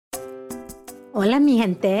Hola, mi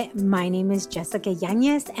gente. My name is Jessica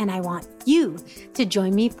Yanez, and I want you to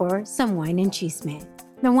join me for some Wine and Chisme.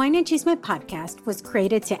 The Wine and Chisme podcast was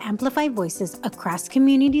created to amplify voices across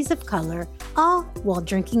communities of color, all while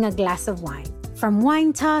drinking a glass of wine. From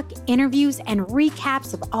wine talk, interviews, and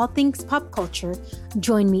recaps of all things pop culture,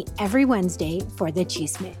 join me every Wednesday for the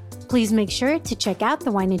Chisme. Please make sure to check out the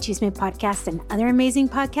Wine and Chisme podcast and other amazing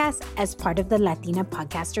podcasts as part of the Latina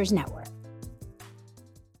Podcasters Network.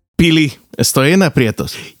 Pili, estoy en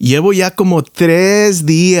aprietos. Llevo ya como 3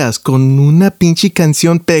 días con una pinche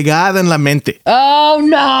canción pegada en la mente. Oh,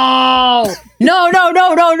 no.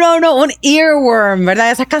 No. Un earworm,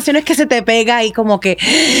 ¿verdad? Esas canciones que se te pega y como que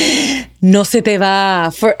no se te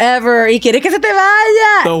va forever y quieres que se te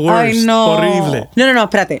vaya. The worst. Ay, no. Horrible. No,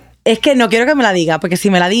 espérate. Es que no quiero que me la diga, porque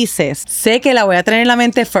si me la dices, sé que la voy a tener en la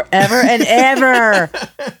mente forever and ever.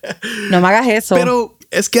 No me hagas eso. Pero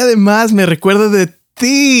es que además me recuerda de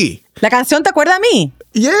ti. ¿La canción te acuerda a mí?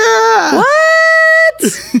 Yeah. What?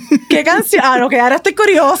 ¿Qué canción? Ah, no, que ahora estoy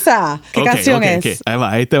curiosa. ¿Qué canción es? Okay.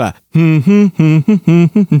 Ahí te va.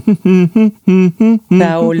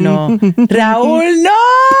 Raúl, no. Raúl, no.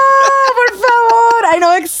 Por favor. I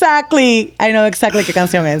know exactly qué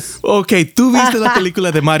canción es. Ok, tú viste la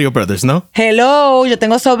película de Mario Brothers, ¿no? Hello, yo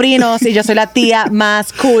tengo sobrinos y yo soy la tía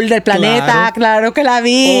más cool del planeta. Claro que la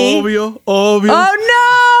vi. Obvio. Oh,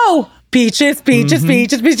 no. Peaches.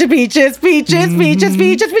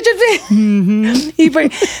 Y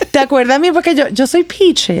pues, ¿te acuerdas a mí? Porque yo soy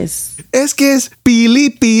Peaches. Es que es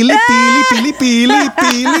Pili. I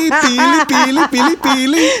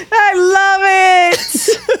love it.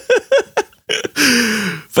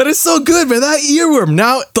 But it's so good, ¿verdad? Earworm.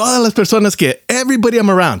 Now, todas las personas que, everybody I'm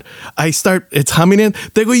around, it's humming in.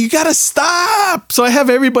 They go, you gotta stop. So I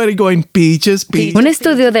have everybody going, peaches. Un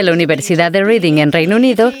estudio de la Universidad de Reading en Reino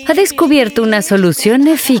Unido ha descubierto una solución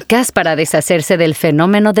eficaz para deshacerse del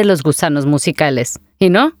fenómeno de los gusanos musicales. Y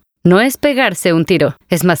no es pegarse un tiro,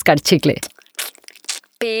 es mascar chicle.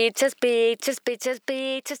 Peaches.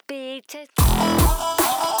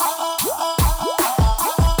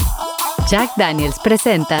 Jack Daniels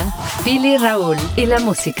presenta Pili, Raúl y la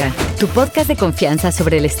música, tu podcast de confianza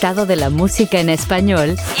sobre el estado de la música en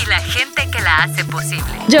español y la gente que la hace posible.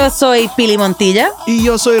 Yo soy Pili Montilla. Y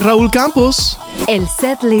yo soy Raúl Campos. El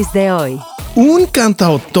setlist de hoy. Un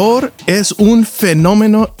cantautor es un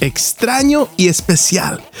fenómeno extraño y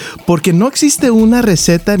especial, porque no existe una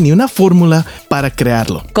receta ni una fórmula para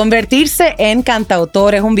crearlo. Convertirse en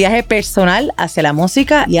cantautor es un viaje personal hacia la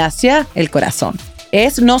música y hacia el corazón.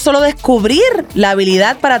 Es no solo descubrir la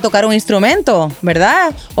habilidad para tocar un instrumento,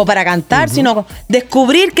 ¿verdad? O para cantar, sino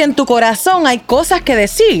descubrir que en tu corazón hay cosas que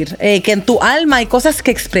decir, que en tu alma hay cosas que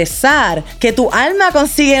expresar, que tu alma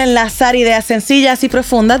consigue enlazar ideas sencillas y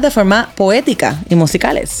profundas de forma poética y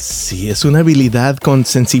musicales. Sí, es una habilidad con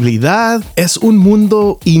sensibilidad, es un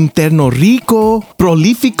mundo interno rico,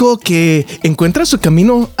 prolífico, que encuentra su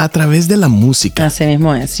camino a través de la música. Así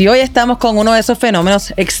mismo es. Y hoy estamos con uno de esos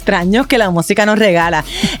fenómenos extraños que la música nos regala.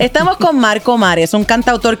 Estamos con Marco Mares, un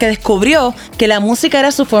cantautor que descubrió que la música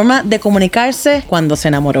era su forma de comunicarse cuando se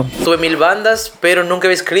enamoró. Tuve 1000 bandas, pero nunca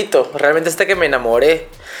había escrito. Realmente hasta que me enamoré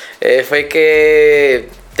fue que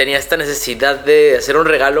tenía esta necesidad de hacer un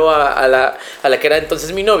regalo a la que era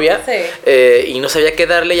entonces mi novia. Sí. Y no sabía qué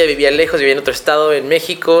darle. Ella vivía lejos, vivía en otro estado, en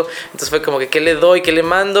México. Entonces fue como que ¿qué le doy? ¿Qué le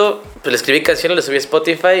mando? Pues le escribí canciones, le subí a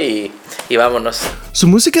Spotify y vámonos. Su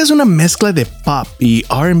música es una mezcla de pop y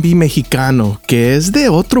R&B mexicano que es de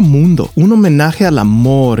otro mundo. Un homenaje al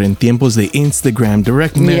amor en tiempos de Instagram,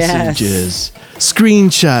 direct messages,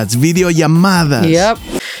 screenshots, videollamadas. Yep.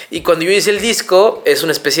 Y cuando yo hice el disco, es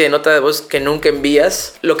una especie de nota de voz que nunca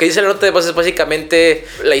envías. Lo que dice la nota de voz es básicamente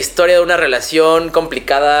la historia de una relación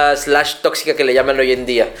complicada / tóxica que le llaman hoy en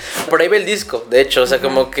día. Por ahí va el disco, de hecho. O sea,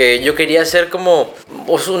 como que yo quería hacer como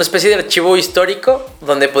una especie de archivo histórico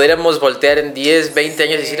donde pudiéramos voltear en 10, 20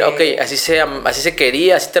 años y decir, ok, así se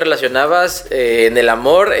quería, así te relacionabas en el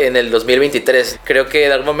amor en el 2023. Creo que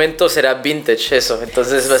en algún momento será vintage eso,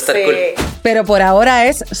 entonces va a estar cool. Pero por ahora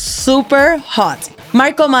es super hot.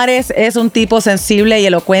 Marco Mares es un tipo sensible y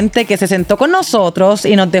elocuente que se sentó con nosotros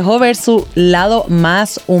y nos dejó ver su lado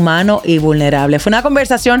más humano y vulnerable. Fue una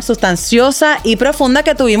conversación sustanciosa y profunda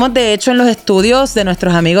que tuvimos, de hecho, en los estudios de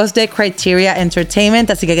nuestros amigos de Criteria Entertainment.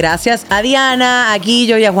 Así que gracias a Diana, a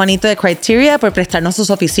Guillo y a Juanito de Criteria por prestarnos sus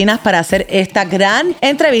oficinas para hacer esta gran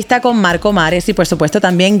entrevista con Marco Mares. Y por supuesto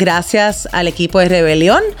también gracias al equipo de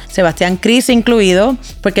Rebelión, Sebastián Cris incluido,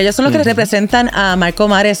 porque ellos son los que representan a Marco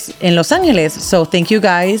Mares en Los Ángeles. So thank you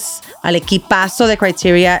guys, al equipazo de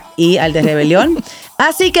Criteria y al de Rebelión.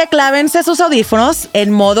 Así que clávense sus audífonos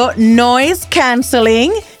en modo noise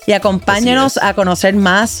canceling y acompáñenos a conocer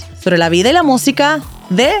más sobre la vida y la música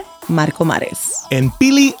de Marco Mares. En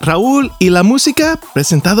Pili, Raúl y la música,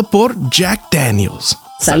 presentado por Jack Daniels.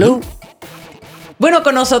 ¡Salud! Bueno,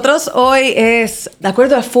 con nosotros hoy es, de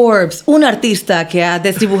acuerdo a Forbes, un artista que ha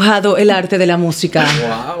desdibujado el arte de la música.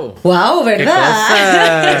 ¡Wow! ¡Wow!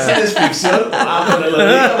 ¿Verdad? Esa descripción.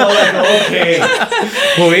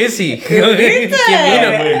 Poesía. ¿Viste?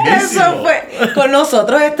 Eso fue. Con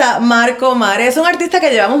nosotros está Marco Mares, un artista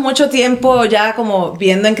que llevamos mucho tiempo ya como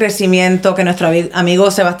viendo en crecimiento, que nuestro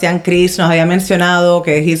amigo Sebastián Cris nos había mencionado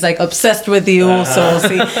que he's like obsessed with you. So,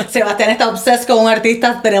 si Sebastián está obsessed con un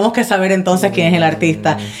artista, tenemos que saber entonces quién es el artista.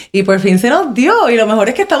 Y por fin se nos dio. Y lo mejor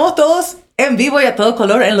es que estamos todos en vivo y a todo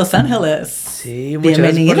color en Los Ángeles. Sí, muchas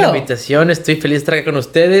gracias por la invitación. Estoy feliz de estar acá con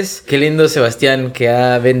ustedes. Qué lindo Sebastián, que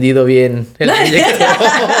ha vendido bien el proyecto.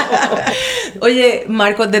 Oye,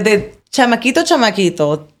 Marco, desde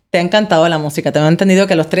chamaquito, te ha encantado la música. Tengo entendido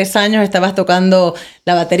que a los 3 años estabas tocando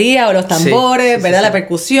la batería o los tambores, sí, ¿verdad? Sí. La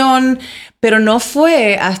percusión. Pero no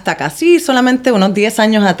fue hasta casi solamente unos 10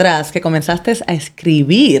 años atrás que comenzaste a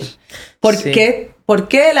escribir. ¿Por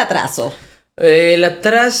qué el atraso? El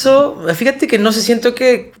atraso, fíjate que no sé, siento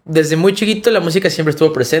que desde muy chiquito la música siempre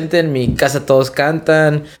estuvo presente. En mi casa todos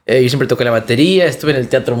cantan, yo siempre toqué la batería, estuve en el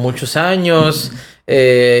teatro muchos años,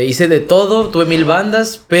 hice de todo, tuve 1000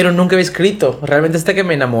 bandas, pero nunca había escrito. Realmente hasta que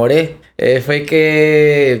me enamoré, fue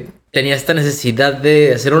que tenía esta necesidad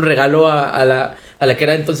de hacer un regalo a la que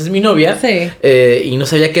era entonces mi novia. Sí. Y no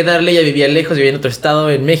sabía qué darle, ella vivía lejos, vivía en otro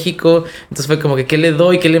estado, en México. Entonces fue como que, ¿qué le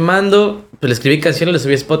doy? ¿Qué le mando? Pues le escribí canciones, le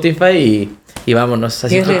subí a Spotify y vámonos.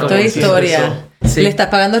 Así qué reto de historia. Sí. ¿Le estás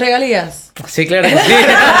pagando regalías? Sí, claro que sí.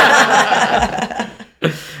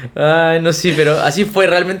 Ay, no, sí, pero así fue.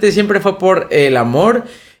 Realmente siempre fue por el amor.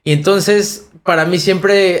 Y entonces, para mí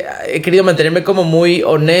siempre he querido mantenerme como muy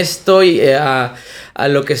honesto y a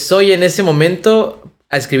lo que soy en ese momento,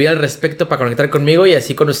 a escribir al respecto para conectar conmigo, y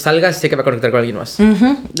así cuando salga sé que va a conectar con alguien más.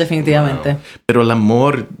 Definitivamente. Wow. Pero el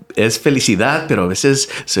amor es felicidad, pero a veces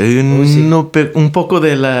soy un poco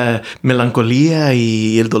de la melancolía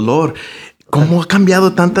y el dolor. ¿Cómo ha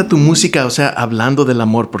cambiado tanta tu música? O sea, hablando del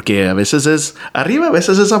amor, porque a veces es arriba, a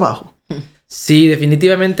veces es abajo. Sí,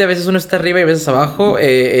 definitivamente a veces uno está arriba y a veces abajo.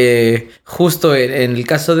 Justo en el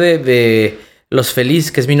caso de Los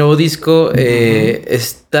Feliz, que es mi nuevo disco,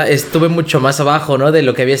 estuve mucho más abajo, ¿no? De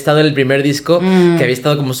lo que había estado en el primer disco, que había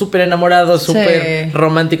estado como súper enamorado, súper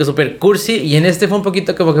romántico, súper cursi. Y en este fue un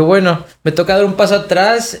poquito como que, bueno, me toca dar un paso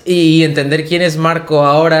atrás y entender quién es Marco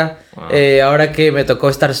ahora. Wow. Ahora que me tocó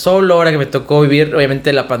estar solo, ahora que me tocó vivir,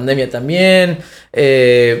 obviamente, la pandemia también.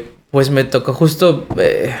 Pues me tocó justo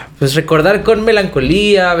pues recordar con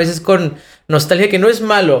melancolía, a veces con nostalgia, que no es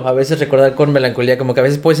malo a veces recordar con melancolía, como que a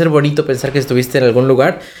veces puede ser bonito pensar que estuviste en algún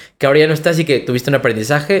lugar que ahora ya no estás y que tuviste un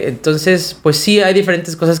aprendizaje. Entonces, pues sí, hay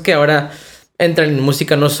diferentes cosas que ahora entran en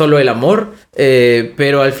música, no solo el amor,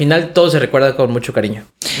 pero al final todo se recuerda con mucho cariño.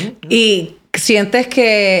 ¿Y sientes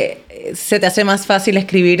que se te hace más fácil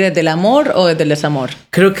escribir desde el amor o desde el desamor?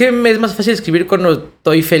 Creo que me es más fácil escribir cuando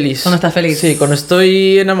estoy feliz. Cuando estás feliz. Sí, cuando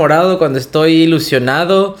estoy enamorado, cuando estoy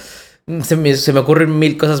ilusionado, se me ocurren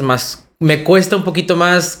 1000 cosas más. Me cuesta un poquito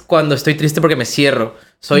más cuando estoy triste porque me cierro.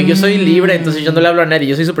 Yo soy libre, entonces yo no le hablo a nadie.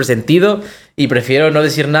 Yo soy súper sentido y prefiero no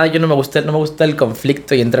decir nada. Yo no me gusta el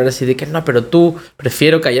conflicto y entrar así de que no, pero tú,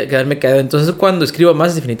 prefiero quedarme callado. Entonces cuando escribo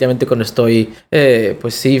más, definitivamente cuando estoy,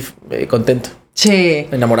 pues sí, contento. Sí.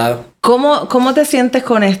 Enamorado. ¿Cómo te sientes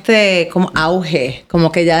con este como auge?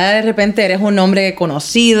 Como que ya de repente eres un hombre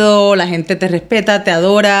conocido, la gente te respeta, te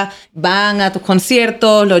adora, van a tus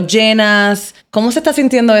conciertos, los llenas. ¿Cómo se está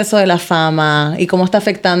sintiendo eso de la fama y cómo está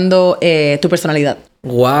afectando tu personalidad?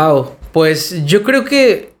 Wow, pues yo creo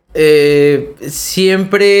que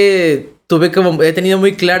siempre he tenido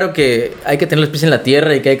muy claro que hay que tener los pies en la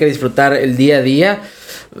tierra y que hay que disfrutar el día a día.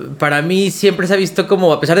 Para mí siempre se ha visto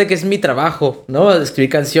como, a pesar de que es mi trabajo, ¿no? Escribir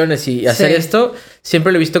canciones y hacer esto,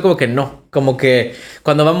 siempre lo he visto como que no. Como que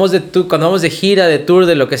cuando vamos de gira, de tour,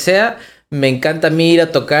 de lo que sea, me encanta a mí ir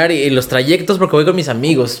a tocar y los trayectos, porque voy con mis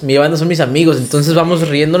amigos. Mi banda son mis amigos, entonces vamos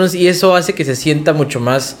riéndonos y eso hace que se sienta mucho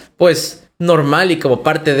más, pues, normal y como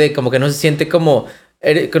parte de, como que no se siente como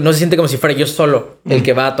si fuera yo solo el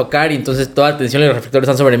que va a tocar y entonces toda la atención y los reflectores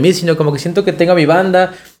están sobre mí, sino como que siento que tengo a mi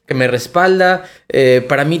banda que me respalda.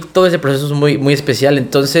 Para mí todo ese proceso es muy, muy especial.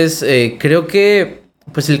 Entonces creo que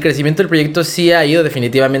pues el crecimiento del proyecto sí ha ido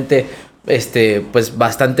definitivamente pues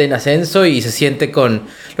bastante en ascenso y se siente con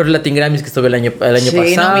los Latin Grammys que estuve el año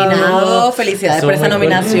pasado. Nominado. Felicidades por esa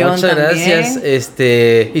nominación. Muchas gracias.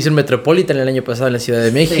 Hice un Metropolitan el año pasado en la Ciudad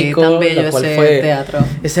de México. Tan bello ese teatro.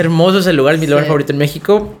 Es hermoso ese lugar, mi lugar favorito en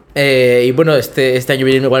México. Y bueno, este año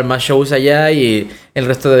vienen igual más shows allá y el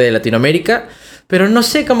resto de Latinoamérica. Pero no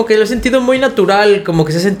sé, como que lo he sentido muy natural, como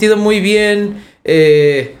que se ha sentido muy bien.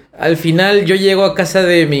 Al final yo llego a casa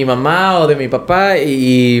de mi mamá o de mi papá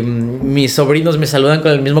y mis sobrinos me saludan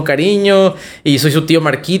con el mismo cariño y soy su tío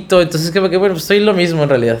Marquito. Entonces, como que bueno, pues soy lo mismo en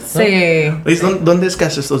realidad, ¿no? Sí. ¿Dónde es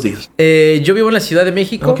casa estos días? Yo vivo en la Ciudad de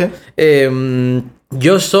México. Okay.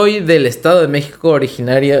 Yo soy del Estado de México,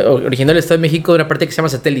 originario del Estado de México, de una parte que se llama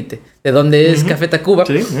Satélite, de donde es Café Tacuba.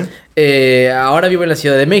 Sí, ahora vivo en la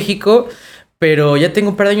Ciudad de México. Pero ya tengo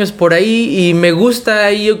un par de años por ahí y me gusta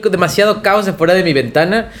ahí demasiado caos afuera de mi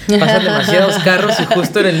ventana. Pasan demasiados carros y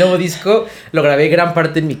justo en el nuevo disco lo grabé gran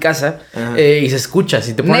parte en mi casa. Y se escucha.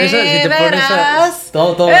 Si te pones a...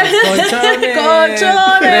 Todo. Colchones.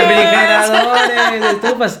 Refrigeradores.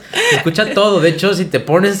 Estufas. Se escucha todo. De hecho, si te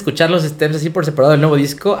pones a escuchar los stems así por separado del nuevo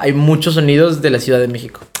disco, hay muchos sonidos de la Ciudad de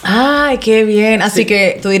México. ¡Ay, qué bien! Así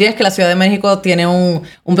que tú dirías que la Ciudad de México tiene un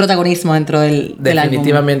protagonismo dentro del álbum.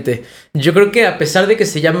 Definitivamente. Yo creo que a pesar de que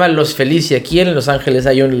se llama Los Feliz y aquí en Los Ángeles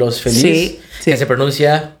hay un Los Feliz que se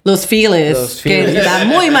pronuncia Los Feliz, que está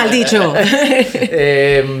muy mal dicho.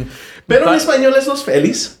 Pero en español es Los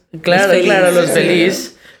Feliz. Claro, Los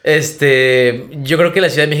Feliz. Yo creo que la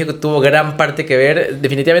Ciudad de México tuvo gran parte que ver,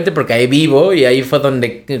 definitivamente porque ahí vivo y ahí fue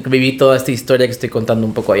donde viví toda esta historia que estoy contando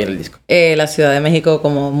un poco ahí en el disco. La Ciudad de México,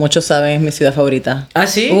 como muchos saben, es mi ciudad favorita. ¿Ah,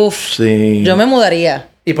 sí? Uf, sí. Yo me mudaría.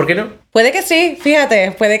 ¿Y por qué no? Puede que sí,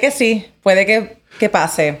 fíjate, puede que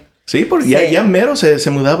pase. Sí, porque ya mero se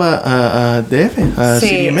mudaba a DF, a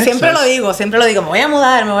CDMX. Siempre lo digo, me voy a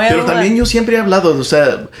mudar. Pero también yo siempre he hablado, o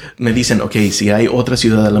sea, me dicen, ok, si hay otra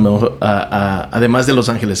ciudad a lo mejor, además de Los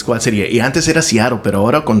Ángeles, ¿cuál sería? Y antes era Seattle, pero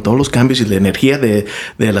ahora con todos los cambios y la energía de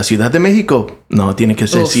la Ciudad de México, no, tiene que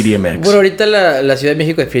ser CDMX. Bueno, ahorita la Ciudad de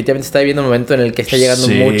México definitivamente está viviendo un momento en el que está llegando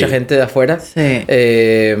mucha gente de afuera. Sí.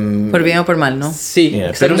 Por bien o por mal, ¿no? Sí,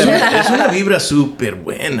 pero es una vibra súper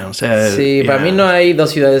buena, o sea... Sí, para mí no hay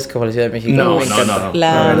dos ciudades como la Ciudad de México. No.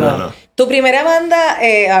 Tu primera banda,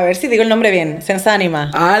 a ver si digo el nombre bien,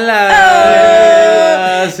 Sensánima. ¡Hala!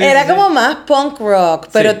 Era como más punk rock,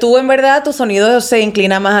 pero tú en verdad tu sonido se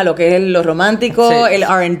inclina más a lo que es lo romántico, el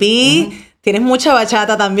R&B. Tienes mucha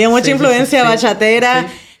bachata también, mucha influencia bachatera. Sí.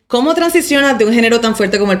 ¿Cómo transicionas de un género tan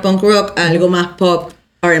fuerte como el punk rock a algo más pop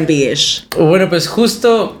R&B-ish? Bueno, pues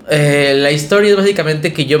justo la historia es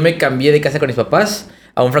básicamente que yo me cambié de casa con mis papás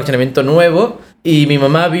a un fraccionamiento nuevo y mi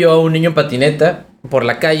mamá vio a un niño en patineta por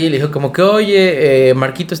la calle y le dijo como que, oye,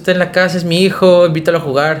 Marquito está en la casa, es mi hijo, invítalo a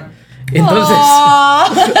jugar. Entonces...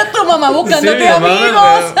 tu mamá buscándote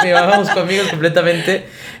amigos. Mi mamá buscó amigos completamente.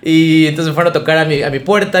 Y entonces fueron a tocar a mi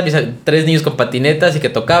puerta, mis 3 niños con patinetas y que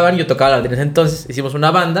tocaban. Yo tocaba la batería en ese entonces. Hicimos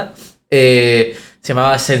una banda. Se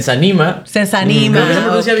llamaba Sensánima. Sensánima. Se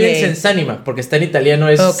pronuncia bien Sensánima, porque está en italiano,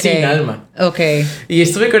 es sin alma. Ok. Y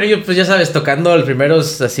estuve con ellos, pues ya sabes, tocando los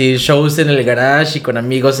primeros así shows en el garage y con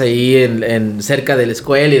amigos ahí en cerca de la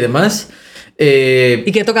escuela y demás.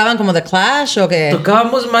 ¿Y qué tocaban? ¿Como The Clash o qué?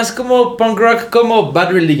 Tocábamos más como punk rock, como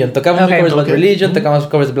Bad Religion. Tocábamos covers de Bad Religion, tocábamos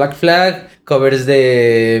covers de Black Flag, covers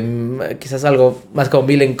de quizás algo más como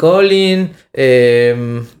Bill and Colin.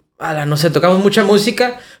 No sé, tocamos mucha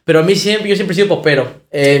música, pero yo siempre he sido popero.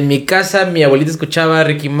 En mi casa, mi abuelita escuchaba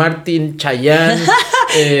Ricky Martin, Chayanne.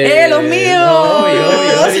 ¡Los míos!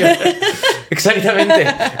 Obvio.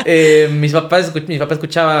 Exactamente. Mis papás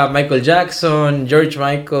escuchaban Michael Jackson, George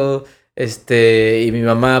Michael, y mi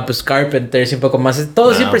mamá, pues Carpenters y un poco más.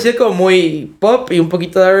 Todo siempre ha sido como muy pop y un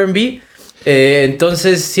poquito de R&B.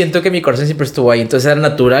 Entonces siento que mi corazón siempre estuvo ahí. Entonces era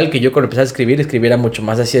natural que yo cuando empecé a escribiera mucho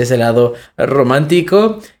más hacia ese lado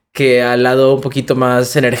romántico que al lado un poquito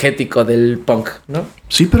más energético del punk, ¿no?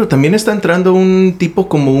 Sí, pero también está entrando un tipo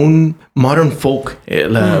como un modern folk,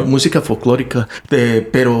 la música folclórica,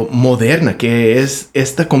 pero moderna, que es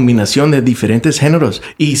esta combinación de diferentes géneros.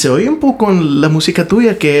 Y se oye un poco en la música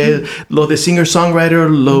tuya, que es lo de singer-songwriter,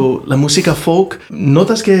 la música folk.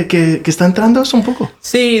 ¿Notas que está entrando eso un poco?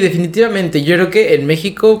 Sí, definitivamente. Yo creo que en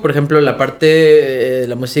México, por ejemplo, la parte de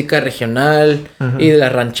la música regional y de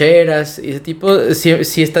las rancheras y ese tipo,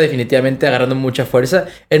 sí está definitivamente agarrando mucha fuerza.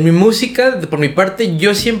 En mi música, por mi parte,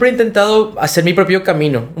 yo siempre he intentado hacer mi propio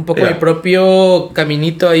camino, un poco mi propio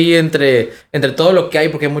caminito ahí entre todo lo que hay,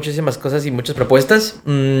 porque hay muchísimas cosas y muchas propuestas.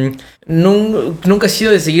 Nunca he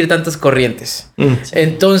sido de seguir tantas corrientes.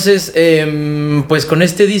 Entonces, pues con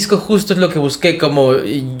este disco justo es lo que busqué, como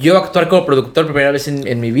yo actuar como productor primera vez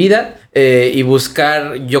en mi vida, y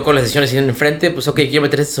buscar yo con las sesiones enfrente, pues ok, quiero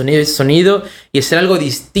meter este sonido y ese sonido y hacer algo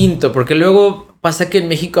distinto, porque luego pasa que en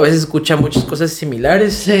México a veces escucha muchas cosas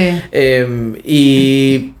similares. Sí.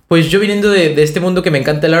 Y pues yo viniendo de este mundo que me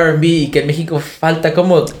encanta el R&B y que en México falta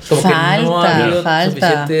como que no ha habido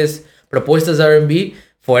suficientes propuestas de R&B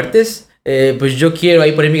fuertes. Pues yo quiero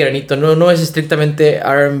ahí poner mi granito. No es estrictamente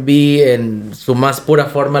R&B en su más pura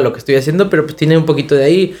forma lo que estoy haciendo, pero pues tiene un poquito de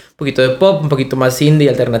ahí, un poquito de pop, un poquito más indie,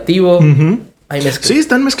 alternativo. Sí,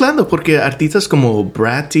 están mezclando porque artistas como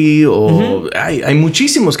Bratty o hay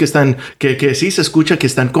muchísimos que están, que sí se escucha que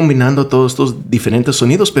están combinando todos estos diferentes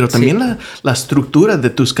sonidos, pero también la estructura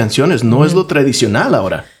de tus canciones no es lo tradicional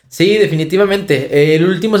ahora. Sí, definitivamente. El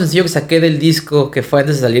último sencillo que saqué del disco, que fue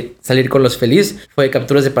antes de salir con Los Feliz, fue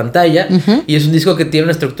Capturas de Pantalla. Y es un disco que tiene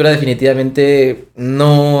una estructura definitivamente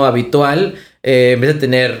no habitual. En vez de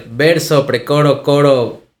tener verso, precoro,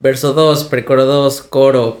 coro, verso 2, precoro 2,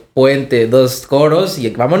 coro, puente, 2 coros y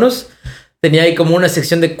vámonos. Tenía ahí como una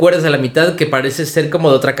sección de cuerdas a la mitad que parece ser como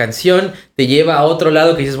de otra canción. Te lleva a otro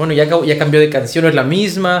lado que dices, bueno, ya cambió de canción, no es la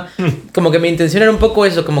misma. Como que mi intención era un poco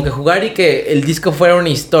eso, como que jugar y que el disco fuera una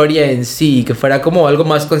historia en sí, que fuera como algo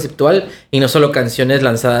más conceptual y no solo canciones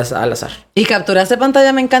lanzadas al azar. Y Capturas de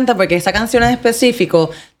Pantalla me encanta porque esa canción en específico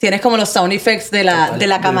tienes como los sound effects de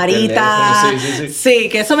la camarita. Sí,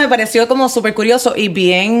 que eso me pareció como súper curioso y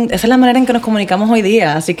bien, esa es la manera en que nos comunicamos hoy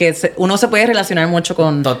día, así que uno se puede relacionar mucho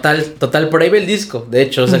con... Total, por ahí ve el disco, de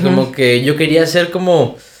hecho, o sea, como que yo quería hacer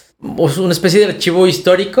como una especie de archivo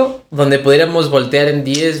histórico donde pudiéramos voltear en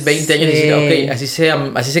 10, 20 años y decir, ok,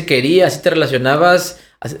 así se quería, así te relacionabas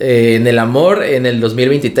en el amor en el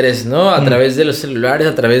 2023, ¿no? A través de los celulares,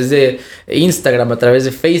 a través de Instagram, a través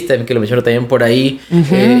de FaceTime, que lo menciono también por ahí,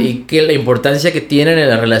 y que la importancia que tienen en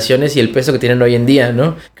las relaciones y el peso que tienen hoy en día,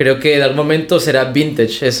 ¿no? Creo que en algún momento será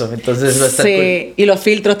vintage eso, entonces va a estar cool. Y los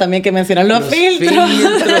filtros también que mencionan, los filtros.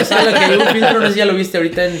 ¿Sabes? Que hay un filtro, no sé si ya lo viste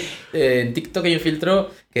ahorita en TikTok, hay un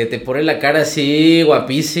filtro que te pone la cara así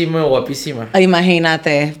guapísima.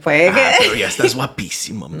 Imagínate, pues pero ya estás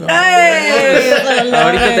guapísimo. No.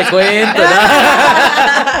 Ahorita te cuento.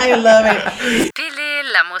 I love it. Pili,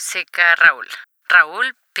 la música, Raúl. Raúl,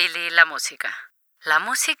 Pili, la música. La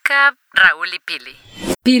música, Raúl y Pili.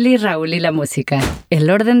 Pili, Raúl y la música. El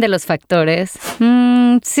orden de los factores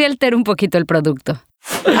sí altera un poquito el producto.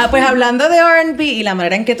 Pues hablando de R&B y la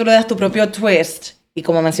manera en que tú le das tu propio twist, y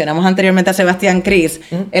como mencionamos anteriormente a Sebastián Cris,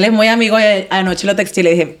 él es muy amigo y anoche lo texté y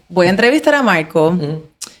le dije, voy a entrevistar a Marco.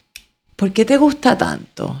 ¿Por qué te gusta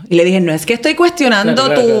tanto? Y le dije, no es que estoy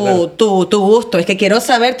cuestionando tu gusto, es que quiero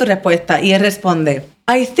saber tu respuesta. Y él responde,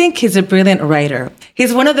 I think he's a brilliant writer.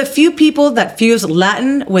 He's one of the few people that fuse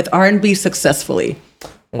Latin with R&B successfully.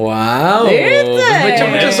 ¡Wow! Me echa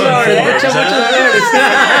muchas flores.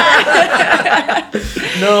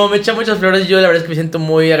 No, me echa muchas flores. Yo la verdad es que me siento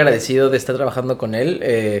muy agradecido de estar trabajando con él.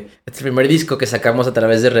 Este es el primer disco que sacamos a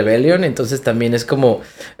través de Rebellion. Entonces también es como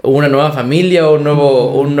una nueva familia, un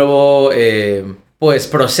nuevo pues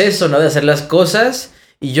proceso, ¿no? De hacer las cosas.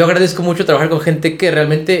 Y yo agradezco mucho trabajar con gente que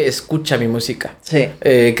realmente escucha mi música. Sí.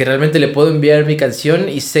 Que realmente le puedo enviar mi canción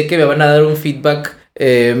y sé que me van a dar un feedback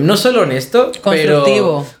no solo honesto,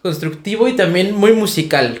 pero constructivo y también muy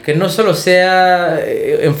musical, que no solo sea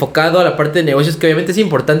enfocado a la parte de negocios, que obviamente es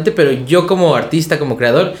importante, pero yo como artista, como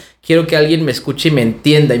creador, quiero que alguien me escuche y me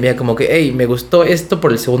entienda y me diga como que, hey, me gustó esto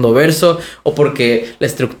por el segundo verso, o porque la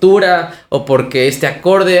estructura, o porque este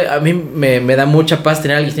acorde. A mí me da mucha paz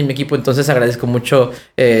tener a alguien en mi equipo, entonces agradezco mucho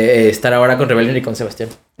estar ahora con Rebellion y con Sebastián.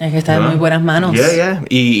 Es que está en muy buenas manos.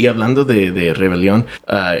 Y hablando de Rebelión,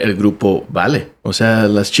 el grupo Vale, o sea,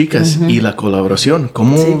 las chicas y la colaboración,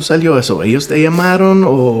 ¿cómo salió eso? ¿Ellos te llamaron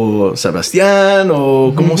o Sebastián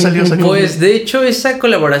o cómo salió esa cosa? Pues de hecho esa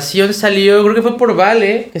colaboración salió, creo que fue por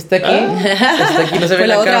Vale, que está aquí. Está aquí, no se ve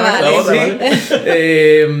la cámara.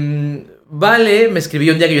 Vale me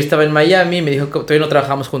escribió un día que yo estaba en Miami y me dijo que todavía no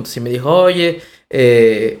trabajamos juntos y me dijo, oye,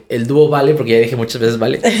 el dúo Vale, porque ya dije muchas veces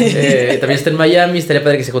Vale, también está en Miami, estaría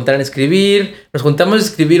padre que se juntaran a escribir. Nos juntamos a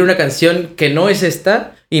escribir una canción que no es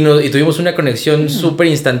esta y tuvimos una conexión súper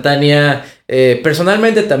instantánea,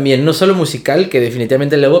 personalmente también, no solo musical, que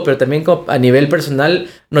definitivamente luego, pero también a nivel personal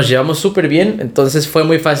nos llevamos súper bien. Entonces fue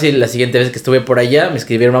muy fácil. La siguiente vez que estuve por allá me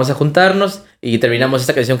escribieron, vamos a juntarnos, y terminamos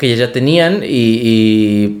esta canción que ellos ya tenían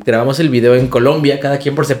y grabamos el video en Colombia, cada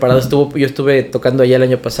quien por separado. Yo estuve tocando allá el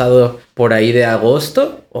año pasado por ahí de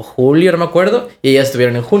agosto o julio, no me acuerdo, y ellas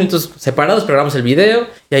estuvieron en junio, entonces separados, pero grabamos el video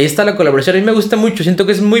y ahí está la colaboración. A mí me gusta mucho, siento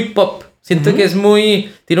que es muy pop, siento que es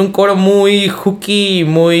tiene un coro muy hooky,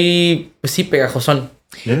 muy, pues sí, pegajosón.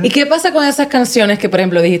 ¿Y qué pasa con esas canciones que, por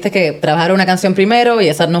ejemplo, dijiste que trabajaron una canción primero y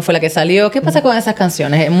esa no fue la que salió? ¿Qué pasa con esas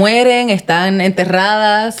canciones? ¿Mueren? ¿Están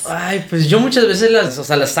enterradas? Ay, pues yo muchas veces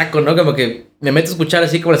las saco, ¿no? Como que me meto a escuchar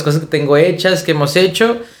así como las cosas que tengo hechas, que hemos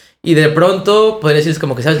hecho, y de pronto podría decirles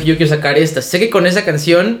como que, ¿sabes que yo quiero sacar esta? Sé que con esa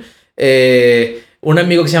canción, un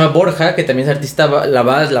amigo que se llama Borja, que también es artista, la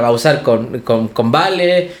va a usar con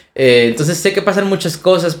Vale. Entonces sé que pasan muchas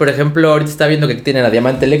cosas. Por ejemplo, ahorita está viendo que tienen a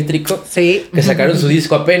Diamante Eléctrico. Sí. Que sacaron su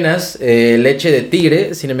disco apenas, Leche de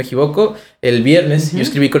Tigre, si no me equivoco, el viernes. Yo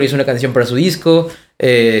escribí con ellos una canción para su disco,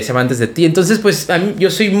 se llama Antes de Ti. Entonces, pues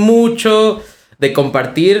yo soy mucho de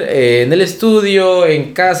compartir en el estudio,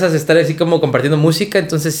 en casas, estar así como compartiendo música.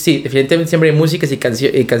 Entonces sí, definitivamente siempre hay músicas y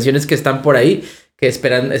canciones que están por ahí que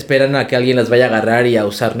esperan a que alguien las vaya a agarrar y a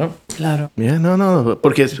usar, ¿no? Claro. No,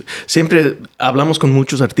 porque siempre hablamos con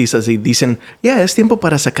muchos artistas y dicen, es tiempo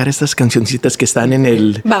para sacar estas cancioncitas que están en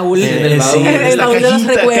el baúl. En el baúl, el baúl de los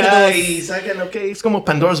recuerdos. Y sacan, es como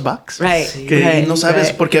Pandora's Box. Right. Que no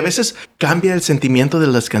sabes, porque a veces cambia el sentimiento de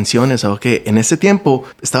las canciones. En ese tiempo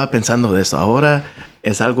estaba pensando de eso. Ahora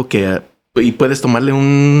es algo que... y puedes tomarle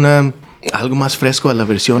algo más fresco a la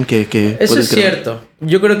versión que eso es cierto.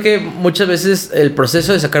 Yo creo que muchas veces el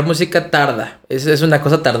proceso de sacar música tarda. Es una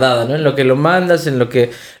cosa tardada, ¿no? En lo que lo mandas, en lo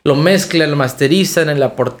que lo mezclan, lo masterizan, en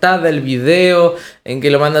la portada, el video, en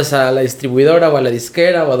que lo mandas a la distribuidora o a la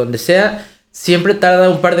disquera o a donde sea. Siempre tarda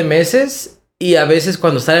un par de meses. Y a veces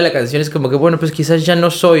cuando sale la canción es como que, bueno, pues quizás ya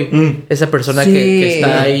no soy esa persona que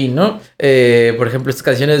está ahí, ¿no? Por ejemplo, estas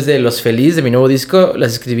canciones de Los Feliz, de mi nuevo disco,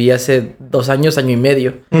 las escribí hace 2 años, año y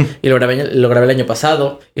medio. Y lo grabé el año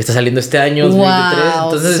pasado. Y está saliendo este año, 2023.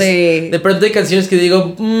 Entonces, de pronto hay canciones que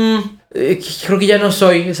digo, creo que ya no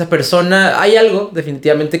soy esa persona. Hay algo,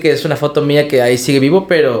 definitivamente, que es una foto mía que ahí sigue vivo,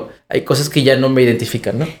 pero hay cosas que ya no me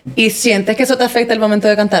identifican, ¿no? ¿Y sientes que eso te afecta al momento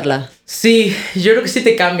de cantarla? Sí, yo creo que sí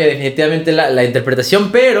te cambia definitivamente la interpretación,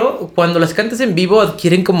 pero cuando las cantas en vivo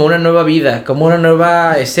adquieren como una nueva vida, como una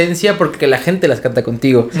nueva esencia, porque la gente las canta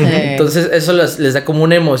contigo. Sí. Entonces eso les da como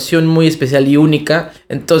una emoción muy especial y única.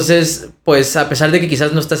 Entonces, pues a pesar de que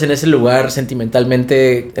quizás no estás en ese lugar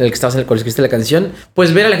sentimentalmente en el que estabas cuando escribiste la canción,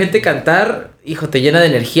 pues ver a la gente cantar, hijo, te llena de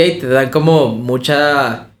energía y te dan como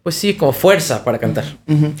mucha... pues sí, como fuerza para cantar.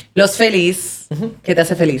 Los Feliz. ¿Qué te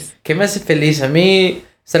hace feliz? ¿Qué me hace feliz? A mí,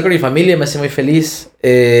 estar con mi familia me hace muy feliz.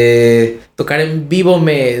 Tocar en vivo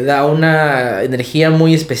me da una energía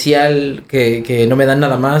muy especial que no me da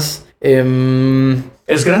nada más.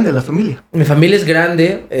 Es grande la familia. Mi familia es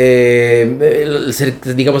grande.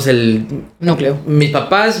 Digamos el núcleo. Mis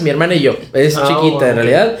papás, mi hermana y yo. Es chiquita en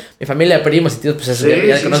realidad. Mi familia de primos y tíos, pues eso,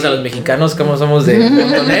 ya conocen a los mexicanos, como somos de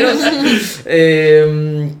montoneros.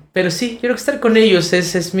 Pero sí, quiero estar con ellos.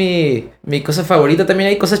 Es mi cosa favorita. También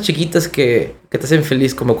hay cosas chiquitas que te hacen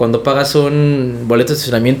feliz, como cuando pagas un boleto de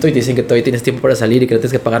estacionamiento y te dicen que todavía tienes tiempo para salir y que no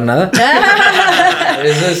tienes que pagar nada.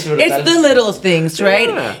 Eso es brutal. It's the little things, right?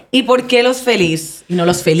 Yeah. ¿Y por qué los feliz? Y no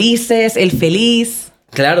los felices, el feliz.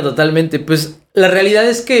 Claro, totalmente. Pues la realidad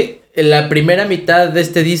es que la primera mitad de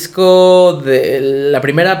este disco, la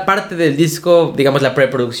primera parte del disco, digamos la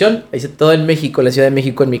preproducción, la hice todo en México, en la Ciudad de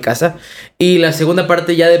México, en mi casa. Y la segunda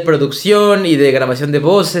parte ya de producción y de grabación de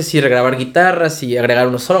voces y regrabar guitarras y agregar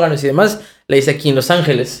unos órganos y demás, la hice aquí en Los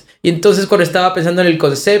Ángeles. Y entonces cuando estaba pensando en el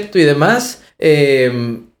concepto y demás...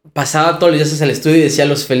 pasaba todos los días al estudio y decía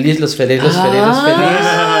los feliz, los feliz, los feliz, los feliz.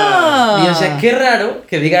 Y o sea, qué raro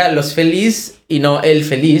que diga los feliz y no el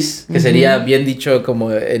feliz, que sería bien dicho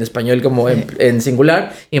como en español, como en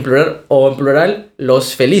singular, y en plural,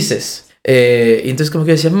 los felices. Y entonces como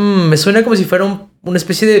que decía, me suena como si fuera una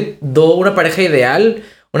especie de una pareja ideal,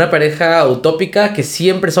 una pareja utópica que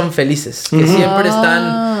siempre son felices, que siempre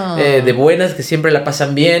están de buenas, que siempre la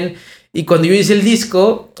pasan bien. Y cuando yo hice el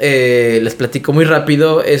disco, les platico muy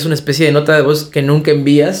rápido, es una especie de nota de voz que nunca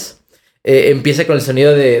envías. Empieza con el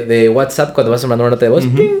sonido de WhatsApp cuando vas a mandar una nota de voz,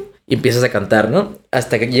 ¡ping! Y empiezas a cantar, ¿no?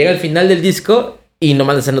 Hasta que llega el final del disco y no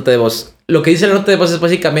mandas esa nota de voz. Lo que dice la nota de voz es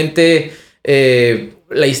básicamente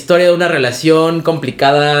la historia de una relación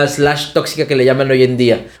complicada / tóxica que le llaman hoy en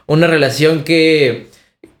día. Una relación que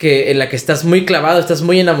en la que estás muy clavado, estás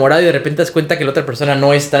muy enamorado y de repente te das cuenta que la otra persona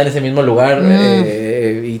no está en ese mismo lugar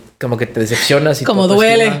y como que te decepcionas. Y como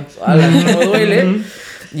duele. Como duele.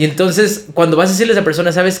 Y entonces cuando vas a decirle a esa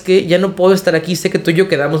persona, ¿sabes qué? Ya no puedo estar aquí, sé que tú y yo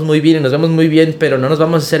quedamos muy bien y nos vemos muy bien, pero no nos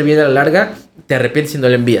vamos a hacer bien a la larga, te arrepientes y no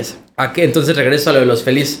le envías. ¿A qué? Entonces regreso a lo de los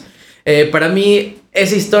feliz. Para mí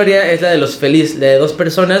esa historia es la de los feliz, la de dos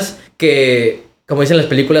personas que... como dicen las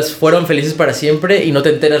películas, fueron felices para siempre y no te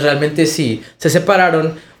enteras realmente si se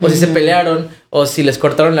separaron o si se pelearon, o si les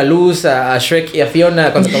cortaron la luz a Shrek y a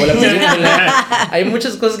Fiona cuando acabó la película. Hay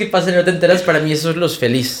muchas cosas que pasan y no te enteras. Para mí eso es los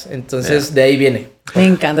feliz. Entonces de ahí viene. Me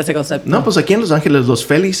encanta ese concepto. No, pues aquí en Los Ángeles los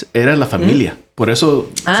feliz era la familia. Por eso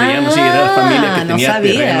se llama así, era la familia que tenía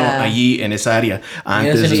terreno allí en esa área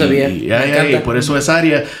antes. Sí, no sabía. Y por eso esa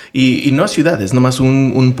área. Y no es ciudad, es nomás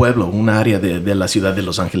un pueblo, una área de la ciudad de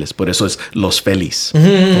Los Ángeles. Por eso es Los Feliz.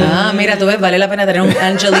 Mira, tú ves, vale la pena tener un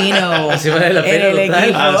angelino. Así vale la pena, en el total.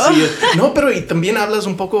 equipo. Así es. No, pero y también hablas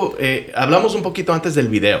un poco, hablamos un poquito antes del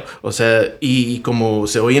video. O sea, y como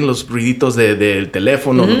se oyen los ruiditos del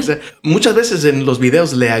teléfono, lo que sea, muchas veces en los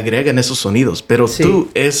videos le agregan esos sonidos, pero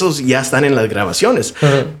esos ya están en las grabaciones.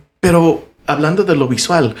 Pero hablando de lo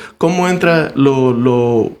visual, ¿cómo entra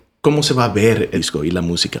cómo se va a ver el disco y la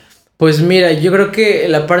música? Pues mira, yo creo que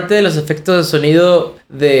la parte de los efectos de sonido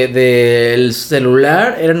del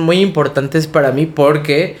celular eran muy importantes para mí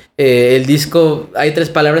porque el disco, hay 3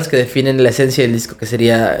 palabras que definen la esencia del disco, que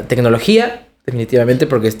sería tecnología, definitivamente,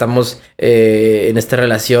 porque estamos en esta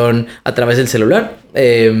relación a través del celular,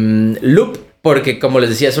 loop, porque como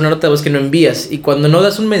les decía, es una nota de voz que no envías. Y cuando no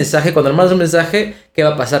das un mensaje, cuando no mandas un mensaje, ¿qué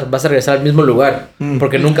va a pasar? Vas a regresar al mismo lugar.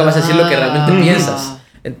 Porque nunca vas a decir lo que realmente piensas.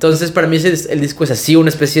 Entonces para mí el disco es así, una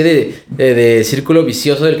especie de círculo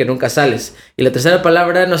vicioso del que nunca sales. Y la tercera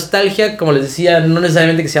palabra, nostalgia, como les decía, no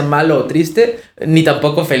necesariamente que sea malo o triste, ni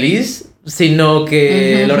tampoco feliz, sino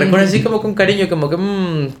que lo recuerdo así como con cariño, como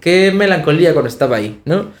que qué melancolía cuando estaba ahí,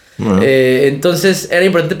 ¿no? Entonces era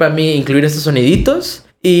importante para mí incluir estos soniditos.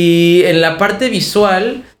 Y en la parte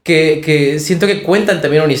visual, que siento que cuentan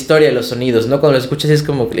también una historia de los sonidos, ¿no? Cuando lo escuchas es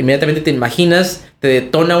como que inmediatamente te imaginas, te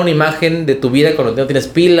detona una imagen de tu vida cuando no tienes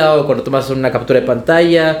pila, o cuando tomas una captura de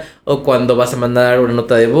pantalla, o cuando vas a mandar una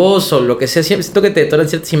nota de voz, o lo que sea. Siempre siento que te detonan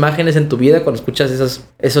ciertas imágenes en tu vida cuando escuchas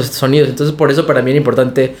esos sonidos. Entonces por eso para mí era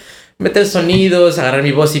importante meter sonidos, agarrar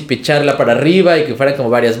mi voz y picharla para arriba y que fueran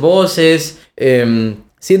como varias voces.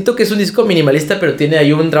 Siento que es un disco minimalista, pero tiene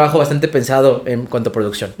ahí un trabajo bastante pensado en cuanto a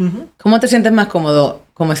producción. ¿Cómo te sientes más cómodo?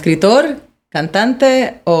 ¿Como escritor,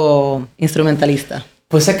 cantante o instrumentalista?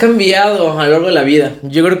 Pues ha cambiado a lo largo de la vida.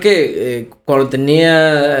 Yo creo que cuando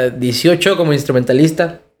tenía 18 como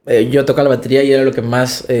instrumentalista, yo tocaba la batería y era lo que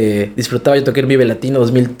más disfrutaba. Yo toqué en Vive Latino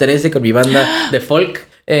 2013 con mi banda de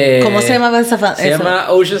folk. ¿Cómo se llamaba esa? Se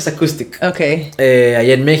llama Oceans Acoustic. Ok.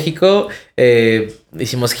 Allá en México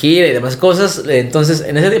hicimos gira y demás cosas. Entonces,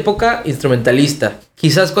 en esa época, instrumentalista.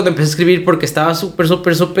 Quizás cuando empecé a escribir porque estaba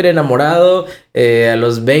súper enamorado. A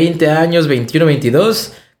los 20 años, 21,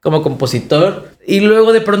 22, como compositor. Y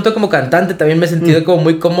luego de pronto como cantante también me he sentido como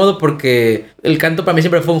muy cómodo porque el canto para mí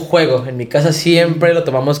siempre fue un juego. En mi casa siempre lo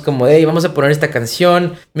tomamos como de, hey, vamos a poner esta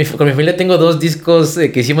canción. Con mi familia tengo 2 discos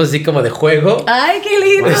que hicimos así como de juego. ¡Ay, qué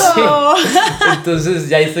lindo! Sí. Entonces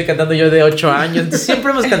ya estoy cantando yo de 8 años. Entonces siempre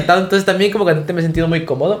hemos cantado. Entonces también como cantante me he sentido muy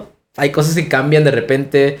cómodo. Hay cosas que cambian de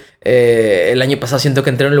repente. El año pasado siento que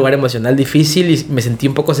entré en un lugar emocional difícil y me sentí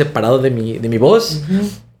un poco separado de mi voz.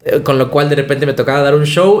 Con lo cual de repente me tocaba dar un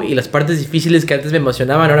show y las partes difíciles que antes me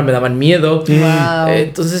emocionaban ahora me daban miedo. Wow.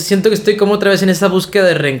 Entonces siento que estoy como otra vez en esa búsqueda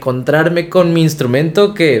de reencontrarme con mi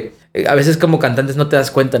instrumento que a veces como cantantes no te das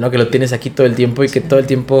cuenta, ¿no? Que lo tienes aquí todo el tiempo y que todo el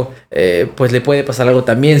tiempo pues le puede pasar algo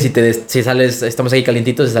también. Si sales, estamos aquí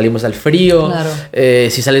calientitos y salimos al frío. Claro.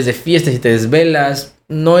 Si sales de fiesta, si te desvelas.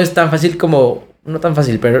 No es tan fácil como... No tan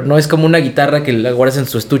fácil, pero no es como una guitarra que la guardas en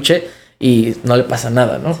su estuche y no le pasa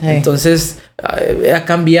nada, ¿no? Sí. Entonces, ha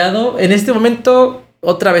cambiado. En este momento,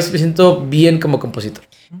 otra vez me siento bien como compositor.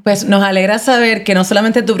 Pues nos alegra saber que no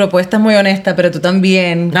solamente tu propuesta es muy honesta, pero tú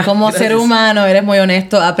también, como gracias. ser humano, eres muy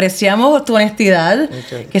honesto. Apreciamos tu honestidad,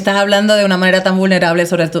 que estás hablando de una manera tan vulnerable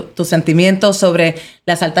sobre tus sentimientos, sobre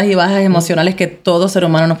las altas y bajas emocionales que todo ser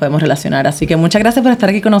humano nos podemos relacionar. Así que muchas gracias por estar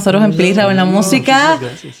aquí con nosotros en Please en la música.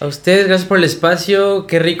 A ustedes, gracias por el espacio.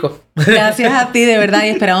 Qué rico. Gracias a ti, de verdad, y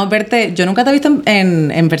esperamos verte. Yo nunca te he visto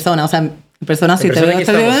en persona, o sea... En persona sí, te veo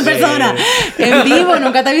en persona. En vivo,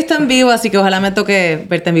 nunca te he visto en vivo, así que ojalá me toque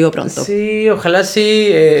verte en vivo pronto. Sí, ojalá sí.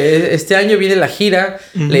 Este año viene la gira.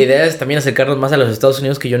 La idea es también acercarnos más a los Estados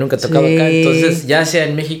Unidos, que yo nunca he tocado acá. Entonces, ya sea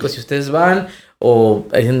en México, si ustedes van, o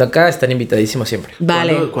haciendo acá, están invitadísimos siempre.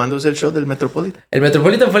 Vale. ¿Cuándo es el show del Metropolitan? El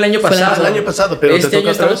Metropolitan fue el año pasado. El año pasado, pero este año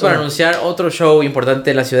estamos para anunciar otro show importante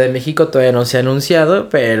en la Ciudad de México. Todavía no se ha anunciado,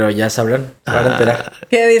 pero ya sabrán. Se van a enterar.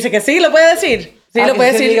 ¿Qué dice? ¿Que sí? ¿Lo puede decir? Sí, lo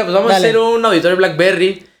puede decir. Diga, pues vamos a hacer un auditorio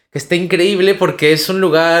Blackberry que está increíble porque es un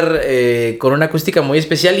lugar con una acústica muy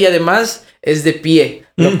especial y además es de pie,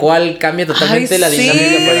 lo cual cambia totalmente la dinámica.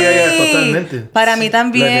 Totalmente. Para mí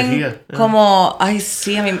también, como,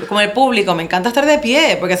 como el público, me encanta estar de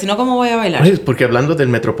pie, porque si no, ¿cómo voy a bailar? Oye, porque hablando del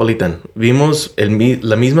Metropolitan, vimos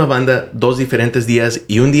la misma banda 2 diferentes días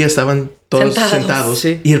y un día estaban todos sentados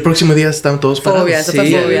sí. Y el próximo día estaban todos parados. Fobia, eso fue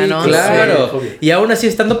fobia, ¿no? Claro. Sí. Y aún así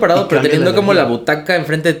estando parado, pero teniendo como la butaca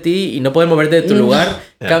enfrente de ti y no poder moverte de tu lugar,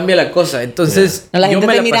 cambia la cosa. Entonces, no, la gente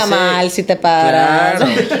te mira mal si te paras.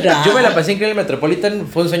 Claro. Yo me la pasé increíble en el Metropolitan.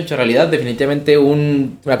 Fue un sueño hecho realidad. Definitivamente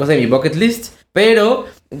una cosa de mi bucket list. Pero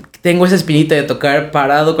tengo esa espinita de tocar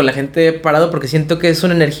parado con la gente parado porque siento que es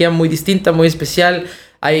una energía muy distinta, muy especial.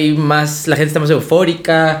 Hay más... La gente está más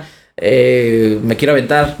eufórica. Me quiero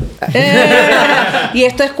aventar. ¿Y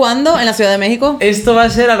esto es cuándo? ¿En la Ciudad de México? Esto va a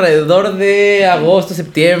ser alrededor de agosto,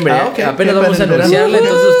 septiembre. Okay. Apenas vamos a anunciarle.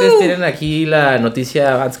 Entonces ustedes tienen aquí la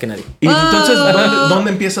noticia antes que nadie. Y entonces,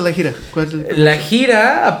 ¿dónde empieza la gira? La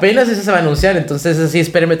gira apenas esa se va a anunciar. Entonces así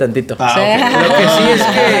espérenme tantito. Okay. Lo que sí es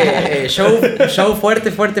que show fuerte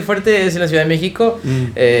es en la Ciudad de México.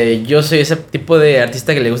 Yo soy ese tipo de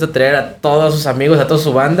artista que le gusta traer a todos sus amigos, a toda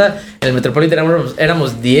su banda. En el Metropolitan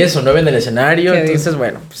éramos 10 o 9 en el escenario. Entonces,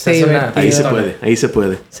 bueno, pues es una... Ahí se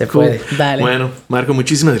puede. Se puede. Dale. Bueno, Marco,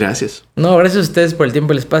 muchísimas gracias. No, gracias a ustedes por el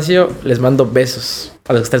tiempo y el espacio. Les mando besos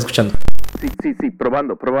a los que están escuchando. Sí,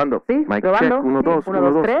 probando. Sí, Mic probando. check, 1, 2, 1,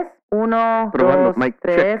 2, 3. 1, Probando, 2, mic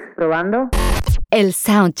 3. check. Probando. El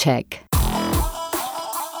soundcheck.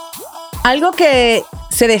 Algo que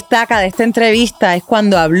se destaca de esta entrevista es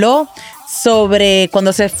cuando habló sobre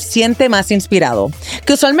cuando se siente más inspirado.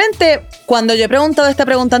 Que usualmente, cuando yo he preguntado esta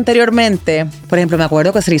pregunta anteriormente, por ejemplo, me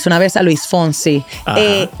acuerdo que se le hizo una vez a Luis Fonsi,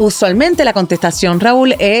 usualmente la contestación,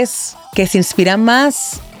 Raúl, es que se inspiran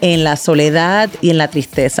más en la soledad y en la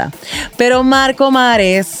tristeza. Pero Marco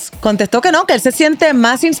Mares contestó que no, que él se siente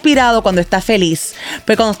más inspirado cuando está feliz.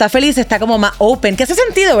 Pero cuando está feliz está como más open. Que hace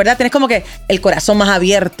sentido, ¿verdad? Tienes como que el corazón más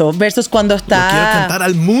abierto versus cuando está... Lo quiere cantar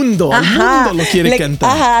al mundo. Al mundo lo quiere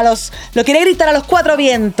cantar. Lo quiere gritar a los 4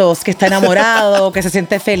 vientos, que está enamorado, que se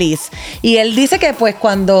siente feliz. Y él dice que pues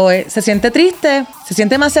cuando se siente triste, se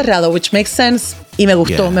siente más cerrado, which makes sense. Y me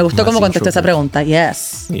gustó cómo contestó esa pregunta.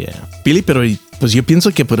 Yes. Yeah. Billy, pero pues yo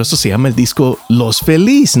pienso que por eso se llama el disco Los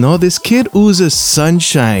Feliz, ¿no? This kid uses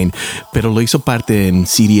sunshine, pero lo hizo parte en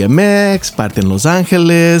CDMX, parte en Los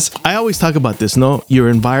Ángeles. I always talk about this, ¿no? Your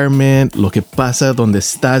environment, lo que pasa donde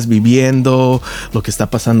estás viviendo, lo que está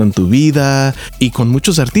pasando en tu vida. Y con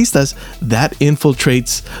muchos artistas, that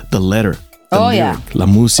infiltrates the letter. La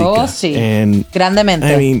música. Oh, sí. And, grandemente.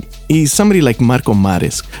 I mean, he's somebody like Marco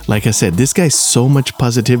Mares. Like I said, this guy has so much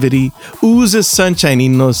positivity, oozes sunshine y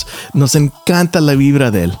nos encanta la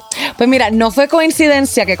vibra de él. Pues mira, no fue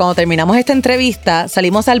coincidencia que cuando terminamos esta entrevista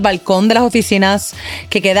salimos al balcón de las oficinas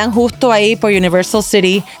que quedan justo ahí por Universal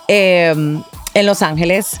City en Los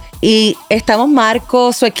Ángeles. Y estamos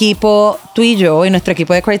Marco, su equipo, tú y yo y nuestro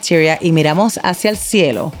equipo de Criteria y miramos hacia el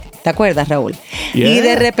cielo. ¿Te acuerdas, Raúl? Yeah. Y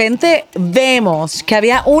de repente vemos que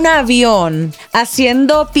había un avión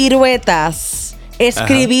haciendo piruetas,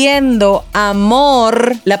 escribiendo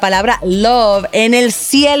amor, la palabra love, en el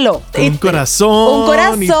cielo. Un corazón. Un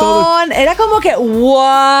corazón. Y todo. Era como que,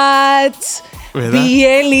 what? ¿Verdad?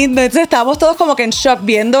 Bien lindo. Entonces estábamos todos como que en shock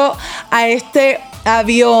viendo a este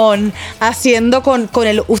avión haciendo con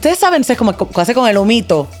el... Ustedes saben, es como hace con el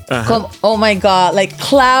humito. Como, oh my God, like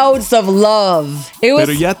clouds of love.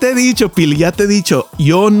 Pero ya te he dicho, Pili,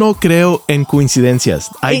 yo no creo en coincidencias.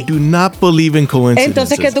 I do not believe in coincidences.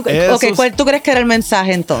 Entonces, ¿cuál tú crees que era el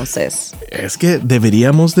mensaje entonces? Es que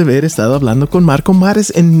deberíamos de haber estado hablando con Marco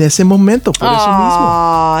Mares en ese momento, por eso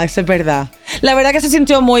mismo. Eso es verdad. La verdad que se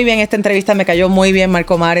sintió muy bien esta entrevista, me cayó muy bien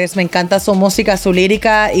Marco Mares, me encanta su música, su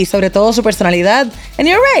lírica y sobre todo su personalidad. And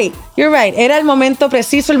you're right. Era el momento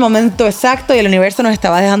preciso, el momento exacto y el universo nos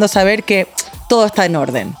estaba dejando saber que todo está en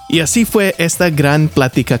orden. Y así fue esta gran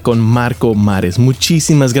plática con Marco Mares.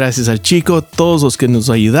 Muchísimas gracias al chico, todos los que nos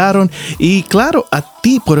ayudaron y claro, a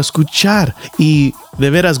ti por escuchar y de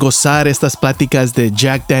veras gozar estas pláticas de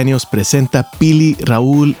Jack Daniels presenta Pili,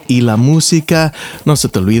 Raúl y la música. No se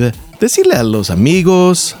te olvide decirle a los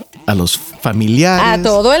amigos, a los familiares, a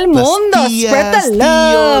todo el mundo, tías, spread the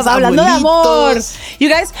love, tíos, hablando abuelitos. de amor. You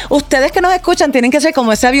guys, ustedes que nos escuchan tienen que ser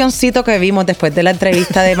como ese avioncito que vimos después de la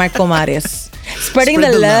entrevista de Marco Mares. Spreading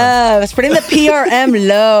the love, spreading the PRM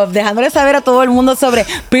love, dejándole saber a todo el mundo sobre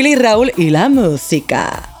Pili, Raúl y la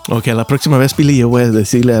música. Ok, la próxima vez, Pili, yo voy a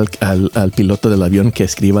decirle al piloto del avión que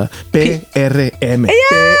escriba PRM.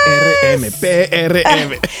 PRM.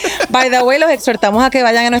 PRM. By the way, los exhortamos a que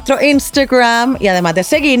vayan a nuestro Instagram y además de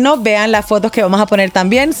seguirnos, vean las fotos que vamos a poner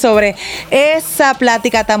también sobre esa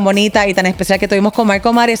plática tan bonita y tan especial que tuvimos con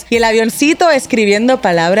Marco Mares y el avioncito escribiendo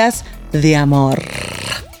palabras de amor.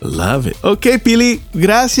 Love it. Ok, Pili,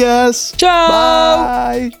 gracias.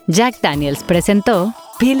 Chao. Bye. Jack Daniels presentó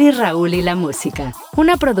Pili, Raúl y la música,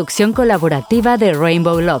 una producción colaborativa de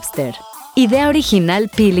Rainbow Lobster. Idea original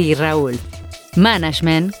Pili y Raúl.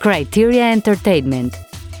 Management Criteria Entertainment.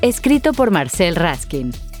 Escrito por Marcel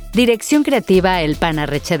Raskin. Dirección creativa El Pana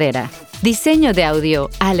Rechedera. Diseño de audio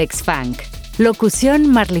Alex Funk. Locución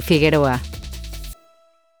Marley Figueroa.